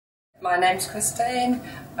My name's Christine.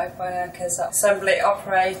 I work as an assembly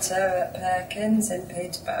operator at Perkins in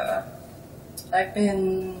Peterborough. I've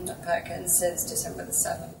been at Perkins since December the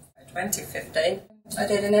 7th, 2015. I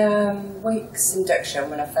did a week's induction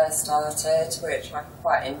when I first started, which I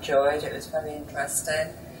quite enjoyed. It was very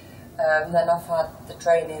interesting. Then I've had the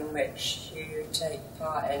training which you take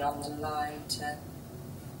part in on the line to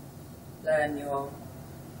learn your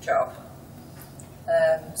job.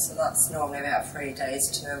 So that's normally about 3 days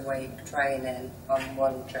to a week training on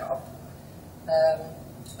one job.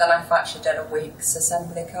 Then I've actually done a week's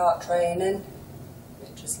assembly cart training,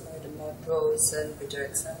 which is a load of modules, and we do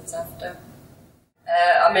exams after.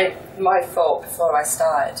 My thought before I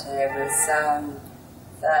started here was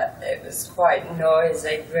that it was quite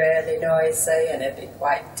noisy, really noisy, and it'd be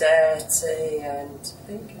quite dirty, and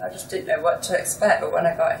I just didn't know what to expect. But when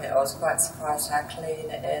I got here, I was quite surprised how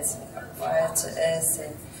clean it is, and how quiet it is,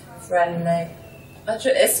 and friendly.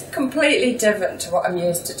 It's completely different to what I'm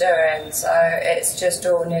used to doing, so it's just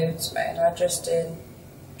all new to me, and I just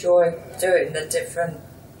enjoy doing the different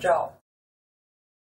jobs.